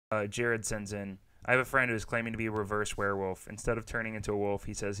Jared sends in, I have a friend who is claiming to be a reverse werewolf. Instead of turning into a wolf,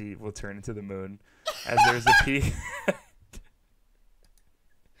 he says he will turn into the moon. As there's a peak...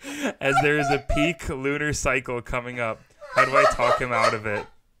 As there is a peak lunar cycle coming up, how do I talk him out of it?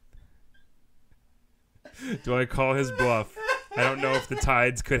 Do I call his bluff? I don't know if the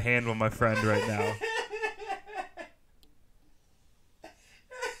tides could handle my friend right now.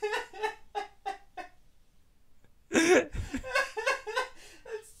 That's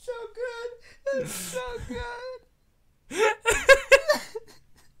so good. That's so good.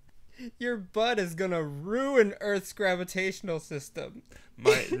 Your butt is gonna ruin Earth's gravitational system.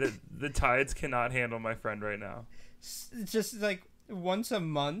 The tides cannot handle my friend right now. Just like once a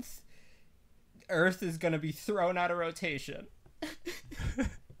month, Earth is gonna be thrown out of rotation.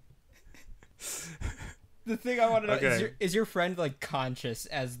 The thing I want to know is your friend like conscious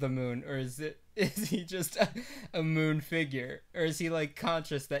as the moon, or is he just a moon figure, or is he like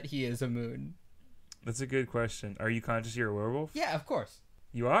conscious that he is a moon? That's a good question. Are you conscious you're a werewolf? Yeah, of course.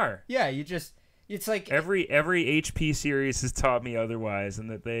 You are. Yeah, it's like every HP series has taught me otherwise, and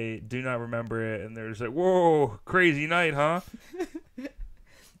that they do not remember it, and they're just like, "Whoa, crazy night, huh?"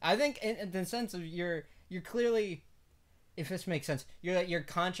 I think in the sense of you're clearly, if this makes sense, you're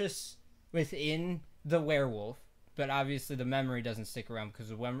conscious within the werewolf, but obviously the memory doesn't stick around because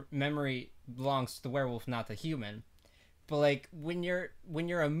the memory belongs to the werewolf, not the human. But like when you're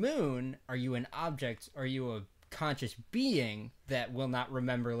a moon, are you an object? Are you a conscious being that will not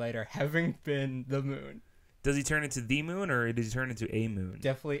remember later having been the moon? Does he turn into the moon, or does he turn into a moon?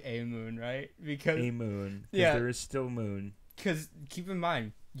 Definitely a moon, right? Because a moon. Yeah, there is still moon. Because keep in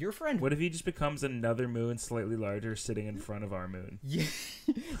mind, your friend. What if he just becomes another moon, slightly larger, sitting in front of our moon? Yeah,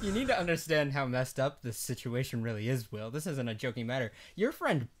 you need to understand how messed up this situation really is, Will. This isn't a joking matter. Your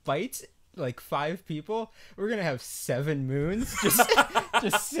friend bites like 5 people. We're gonna have 7 moons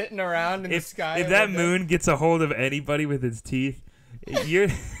just sitting around in the sky. If that moon gets a hold of anybody with its teeth,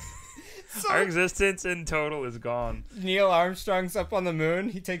 our existence in total is gone. Neil Armstrong's up on the moon.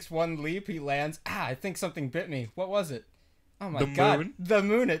 He takes one leap. He lands. I think something bit me. What was it? Oh my God! Moon? The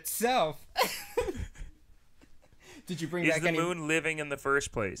moon itself. Did you bring back any? Is the moon living in the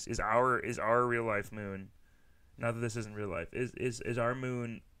first place? Is our real life moon? Not that this isn't real life. Is our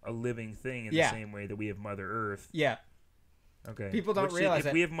moon a living thing in the same way that we have Mother Earth? Yeah. Okay. People don't realize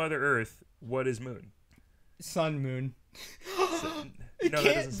if we have Mother Earth, what is moon? Sun, moon. It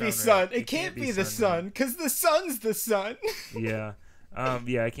can't be sun. It can't be the sun because the sun's the sun. Yeah.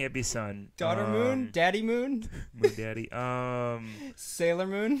 Yeah, it can't be sun. Daughter moon, daddy moon, moon daddy. Sailor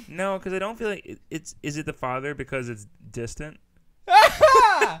moon. No, because I don't feel like it's. Is it the father because it's distant?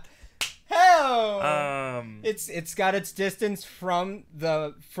 Hell. It's got its distance from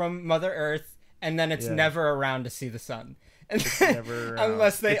Mother Earth, and then it's never around to see the sun. It's never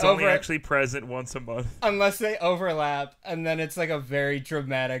unless they only actually present once a month. Unless they overlap, and then it's like a very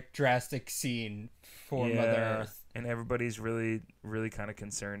drastic scene for Mother Earth. And everybody's really, really kind of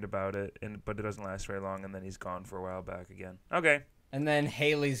concerned about it, but it doesn't last very long, and then he's gone for a while back again. Okay. And then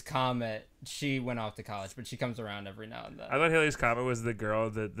Haley's Comet, she went off to college, but she comes around every now and then. I thought Haley's Comet was the girl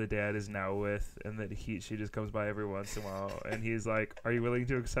that the dad is now with, and that she just comes by every once in a while, and he's like, "Are you willing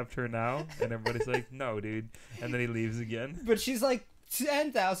to accept her now?" And everybody's like, "No, dude." And then he leaves again. But she's like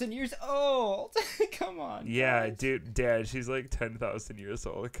 10,000 years old. Come on. Yeah, guys. Dude, Dad, she's like 10,000 years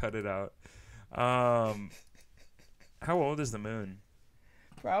old. Cut it out. How old is the moon?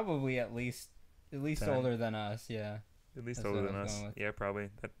 Probably at least 10. Older than us, yeah. At least older than us. Yeah, probably.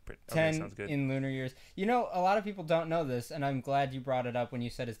 That 10 sounds good. In lunar years. You know, a lot of people don't know this, and I'm glad you brought it up when you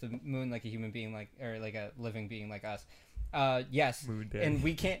said, is the moon like a human being, or like a living being like us? Yes. Moon Daddy. And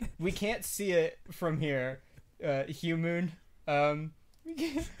we can't see it from here. Hugh Moon. Hi,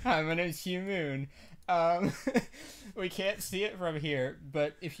 my name's Hugh Moon. We can't see it from here,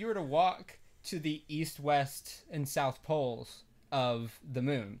 but if you were to walk to the east, west, and south poles of the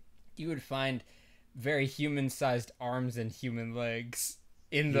moon, you would find very human-sized arms and human legs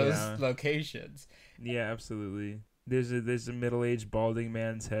in those locations. Yeah, absolutely. There's a middle-aged balding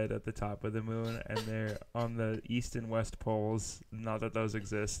man's head at the top of the moon, and they're on the east and west poles. Not that those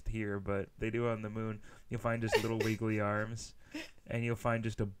exist here, but they do on the moon. You'll find just little wiggly arms, and you'll find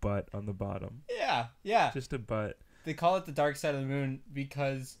just a butt on the bottom. Yeah. Just a butt. They call it the dark side of the moon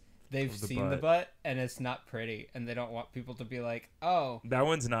because they've seen the butt, and it's not pretty, and they don't want people to be like, oh. That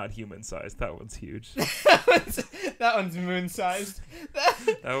one's not human-sized. That one's huge. that one's moon-sized.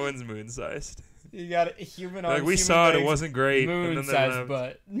 That one's moon-sized. You got a human arms, like, we saw it. It wasn't great. Moon-sized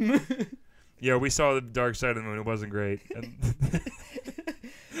butt. Yeah, we saw the dark side of the moon. It wasn't great.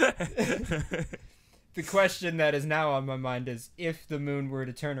 The question that is now on my mind is, if the moon were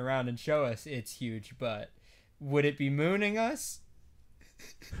to turn around and show us its huge butt, would it be mooning us?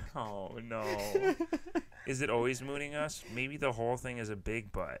 Oh, no. Is it always mooning us? Maybe the whole thing is a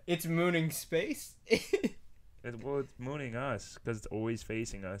big butt. It's mooning space? Well, it's mooning us because it's always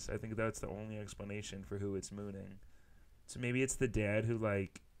facing us. I think that's the only explanation for who it's mooning. So maybe it's the dad who,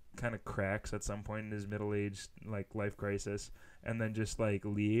 like, kind of cracks at some point in his middle-aged, like, life crisis and then just, like,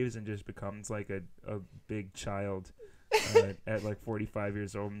 leaves and just becomes, like, a big child at, like, 45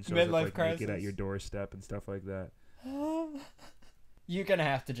 years old and shows up, like, naked at your doorstep and stuff like that. You're gonna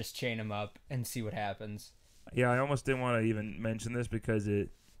have to just chain him up and see what happens. Yeah, I almost didn't want to even mention this because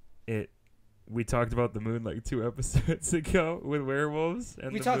we talked about the moon like 2 episodes ago with werewolves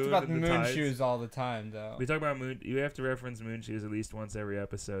and we the talked moon about and the the moon tides. shoes all the time, though. We talk about moon. You have to reference moon shoes at least once every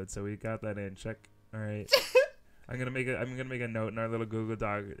episode, so we got that in. Check. All right. I'm gonna make a note in our little Google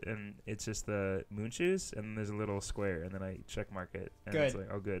Doc, and it's just the moon shoes, and there's a little square, and then I check mark it, and it's like,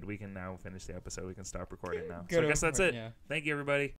 oh, good. We can now finish the episode. We can stop recording now. So I guess that's it. Yeah. Thank you, everybody.